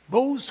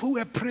 Those who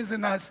were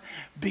prisoners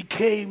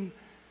became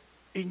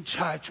in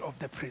charge of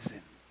the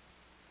prison.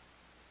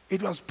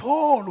 It was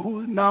Paul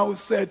who now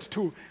said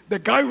to the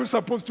guy who was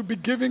supposed to be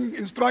giving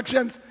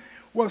instructions,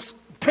 was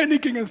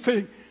panicking and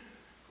saying,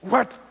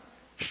 what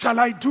shall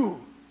I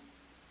do?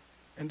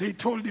 And they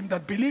told him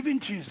that believe in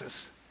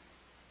Jesus,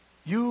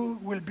 you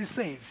will be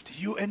saved,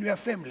 you and your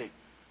family.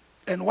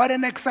 And what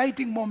an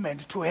exciting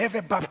moment to have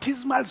a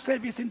baptismal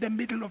service in the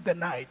middle of the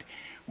night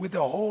with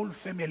the whole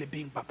family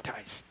being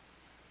baptized.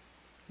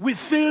 We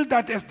feel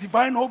that as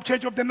Divine Hope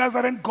Church of the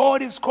Nazarene,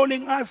 God is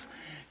calling us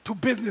to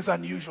business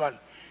unusual,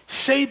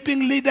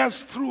 shaping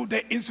leaders through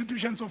the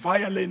institutions of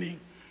higher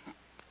learning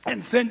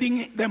and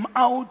sending them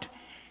out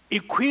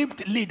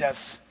equipped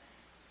leaders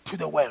to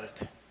the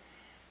world.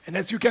 And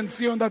as you can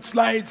see on that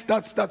slide,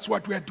 that's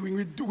what we are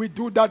doing. We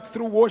do that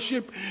through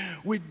worship.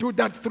 We do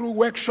that through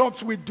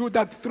workshops. We do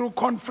that through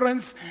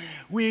conference.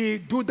 We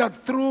do that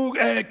through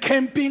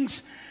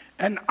campings.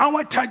 And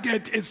our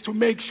target is to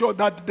make sure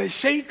that the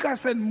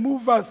shakers and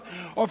movers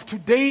of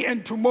today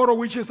and tomorrow,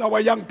 which is our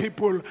young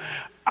people,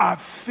 are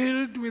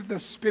filled with the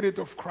Spirit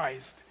of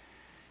Christ.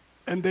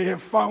 And they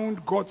have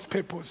found God's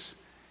purpose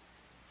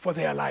for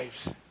their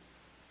lives.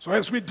 So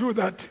as we do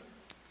that,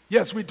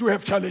 yes, we do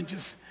have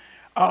challenges.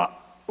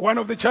 One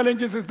of the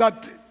challenges is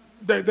that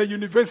the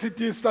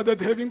university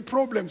started having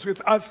problems with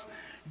us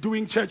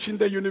doing church in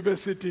the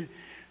university.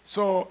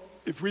 So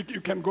if you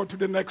can go to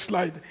the next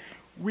slide.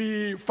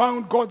 We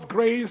found God's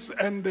grace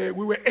and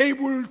we were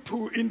able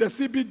to, in the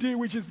CBD,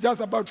 which is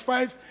just about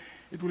 3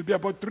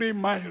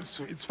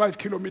 miles. It's 5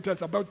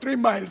 kilometers, about 3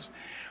 miles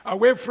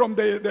away from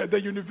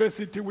the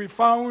university. We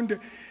found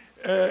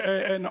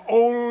an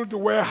old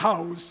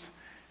warehouse,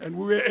 and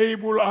we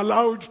were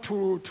allowed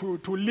to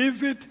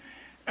lease it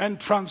and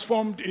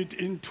transformed it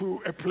into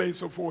a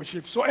place of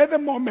worship. So at the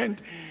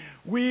moment,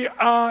 we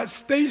are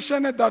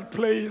stationed at that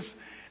place,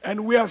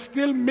 and we are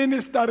still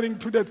ministering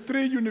to the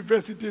 3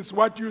 universities.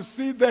 What you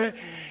see there,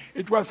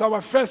 it was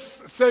our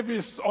first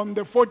service on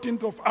the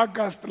 14th of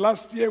August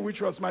last year,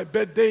 which was my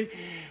birthday,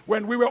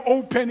 when we were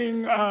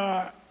opening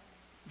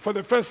for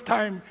the first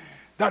time,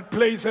 that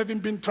place having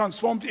been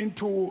transformed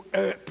into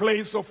a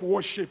place of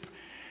worship.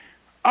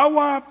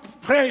 Our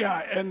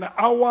prayer and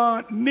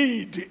our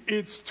need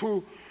is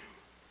to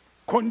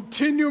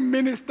continue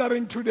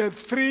ministering to the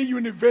 3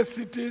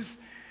 universities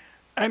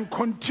and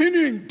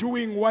continuing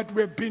doing what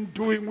we've been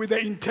doing with the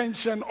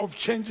intention of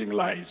changing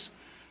lives.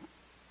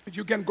 If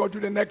you can go to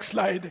the next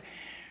slide.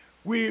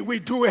 We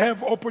do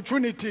have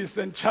opportunities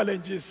and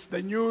challenges.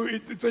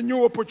 It's a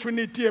new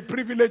opportunity, a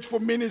privilege for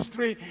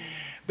ministry.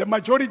 The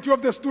majority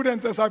of the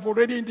students, as I've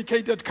already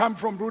indicated, come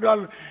from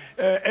rural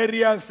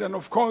areas, and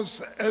of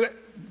course,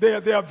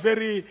 they are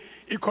very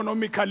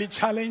economically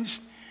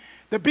challenged.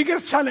 The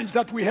biggest challenge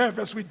that we have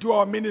as we do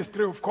our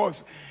ministry, of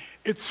course,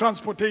 it's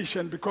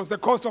transportation, because the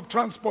cost of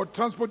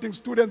transporting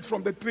students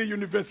from the 3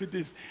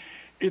 universities,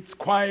 it's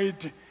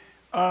quite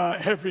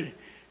heavy.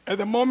 At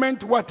the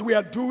moment, what we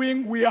are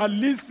doing, we are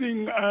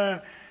leasing,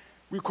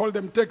 we call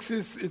them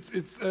taxis,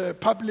 it's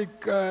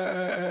public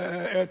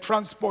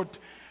transport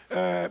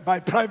by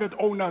private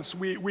owners.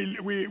 We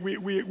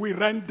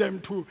rent them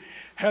to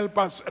help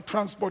us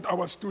transport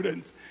our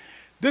students.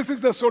 This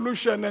is the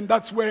solution, and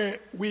that's where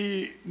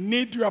we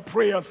need your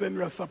prayers and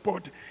your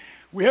support.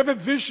 We have a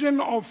vision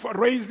of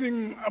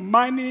raising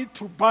money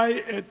to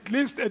buy at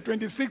least a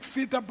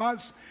 26-seater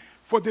bus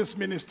for this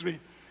ministry,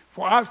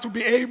 for us to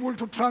be able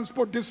to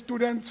transport these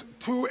students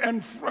to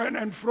and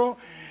fro,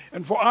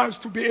 and for us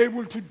to be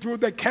able to do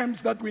the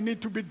camps that we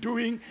need to be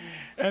doing,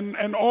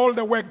 and all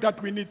the work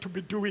that we need to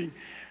be doing.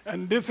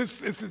 And this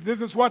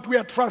is what we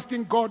are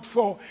trusting God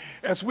for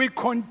as we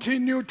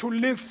continue to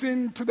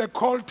listen to the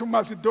call to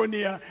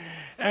Macedonia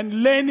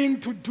and learning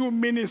to do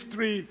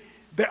ministry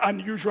the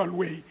unusual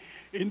way.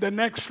 In the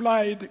next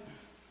slide,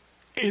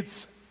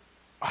 it's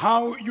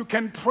how you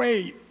can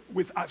pray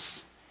with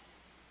us.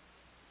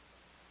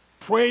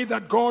 Pray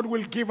that God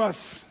will give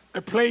us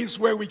a place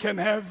where we can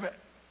have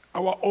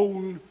our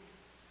own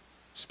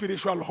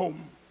spiritual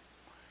home.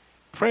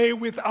 Pray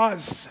with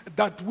us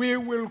that we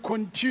will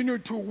continue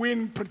to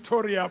win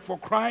Pretoria for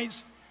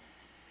Christ,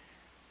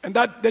 and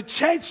that the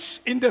church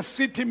in the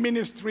city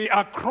ministry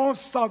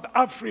across South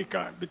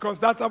Africa, because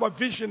that's our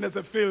vision as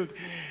a field,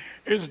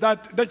 is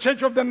that the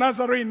Church of the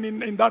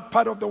Nazarene in that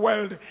part of the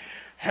world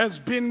has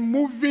been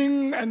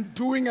moving and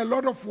doing a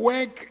lot of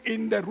work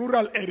in the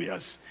rural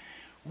areas.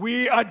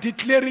 We are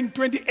declaring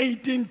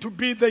 2018 to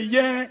be the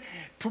year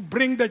to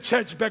bring the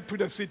church back to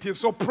the city.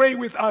 So pray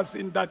with us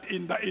in that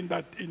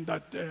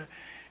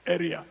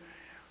area,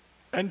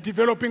 and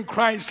developing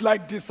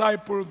Christ-like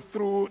disciples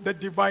through the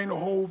Divine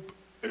Hope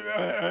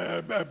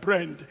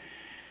brand.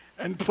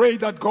 And pray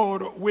that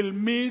God will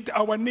meet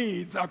our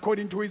needs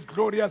according to his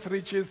glorious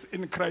riches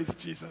in Christ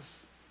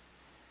Jesus.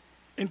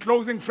 In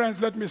closing,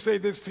 friends, let me say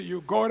this to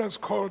you. God has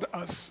called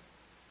us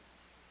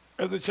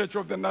as the Church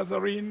of the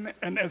Nazarene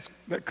and as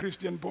the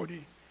Christian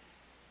body.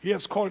 He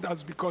has called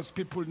us because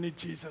people need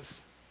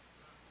Jesus.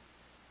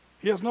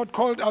 He has not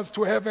called us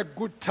to have a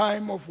good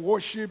time of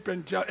worship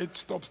and it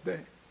stops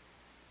there.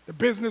 The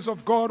business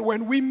of God,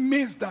 when we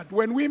miss that,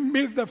 when we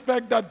miss the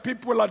fact that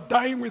people are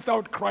dying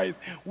without Christ,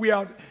 we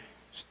are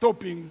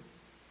stopping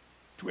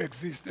to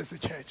exist as a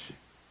church.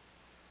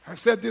 I've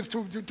said this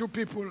to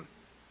people.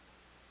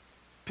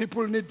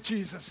 People need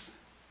Jesus.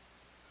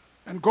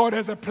 And God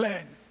has a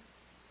plan.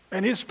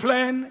 And his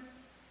plan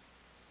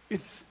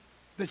is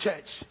the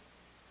church.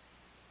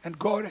 And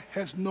God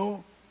has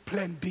no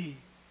plan B.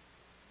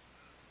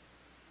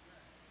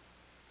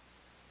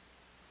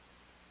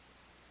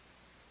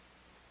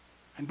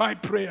 And my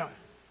prayer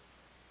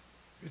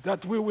is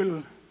that we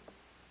will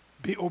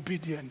be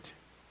obedient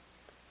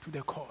to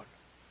the call.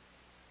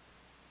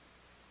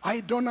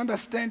 I don't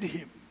understand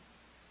him.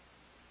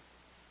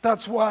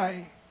 That's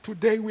why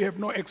today we have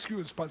no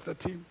excuse, Pastor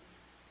Tim.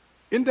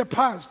 In the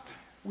past,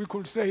 we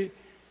could say,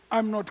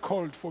 I'm not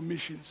called for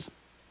missions.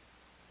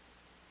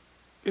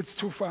 It's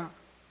too far.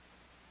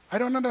 I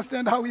don't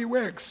understand how he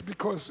works,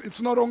 because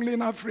it's not only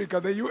in Africa.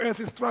 The US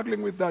is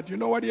struggling with that. You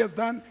know what he has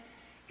done?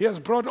 He has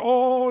brought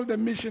all the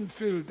mission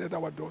field at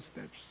our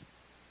doorsteps.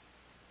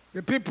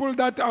 The people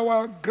that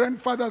our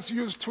grandfathers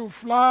used to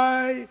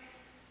fly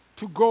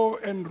to go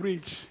and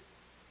reach,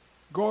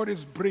 God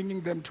is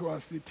bringing them to our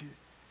city.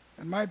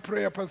 And my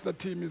prayer, Pastor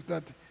Tim, is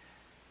that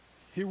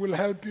he will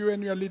help you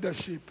and your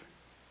leadership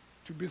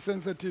to be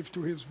sensitive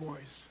to his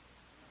voice.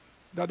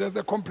 That as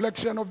the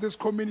complexion of this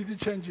community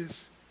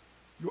changes,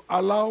 you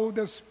allow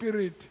the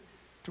Spirit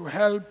to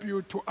help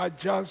you to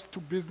adjust to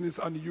business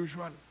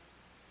unusual.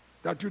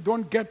 That you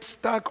don't get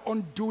stuck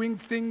on doing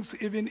things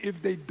even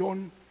if they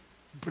don't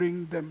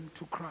bring them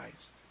to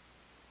Christ.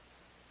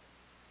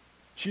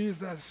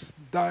 Jesus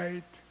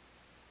died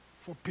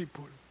for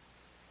people,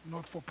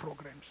 not for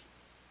programs.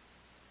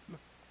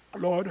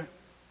 Lord,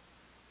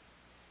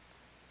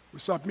 we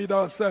submit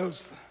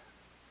ourselves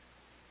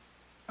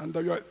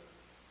under your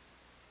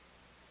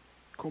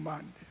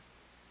command.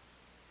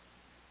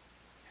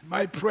 And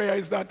my prayer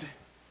is that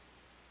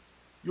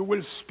you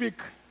will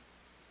speak.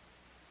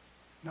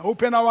 Now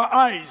open our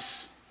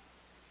eyes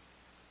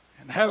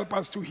and help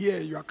us to hear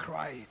your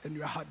cry and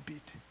your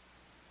heartbeat.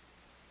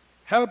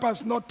 Help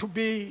us not to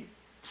be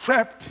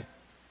trapped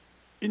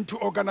into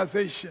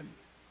organization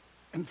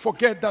and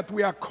forget that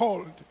we are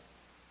called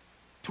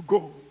to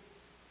go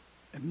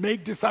and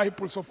make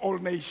disciples of all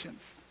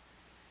nations.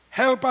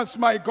 Help us,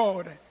 my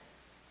God,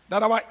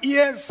 that our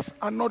ears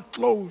are not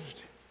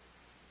closed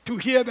to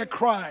hear the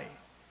cry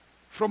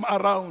from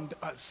around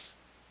us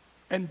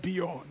and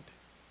beyond.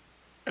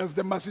 As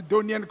the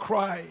Macedonian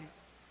cry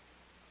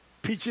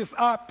pitches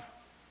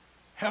up,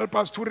 help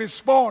us to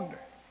respond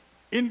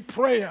in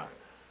prayer,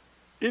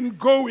 in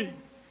going,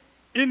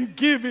 in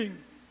giving,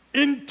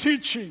 in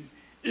teaching,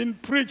 in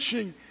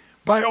preaching.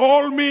 By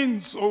all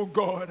means, O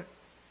God,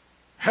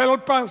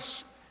 help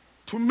us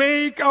to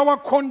make our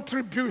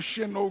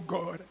contribution, O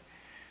God,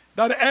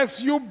 that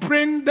as you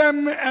bring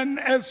them and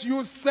as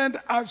you send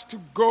us to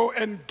go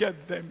and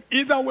get them,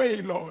 either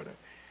way, Lord,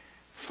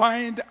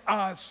 find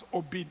us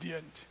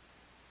obedient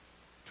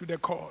to the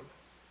call.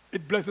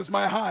 It blesses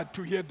my heart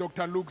to hear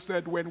Dr. Luke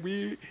said when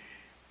we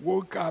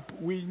woke up,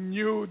 we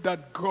knew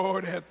that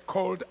God had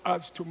called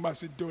us to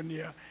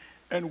Macedonia,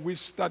 and we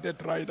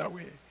started right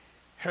away.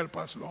 Help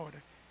us, Lord,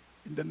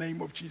 in the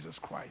name of Jesus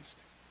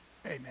Christ.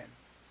 Amen.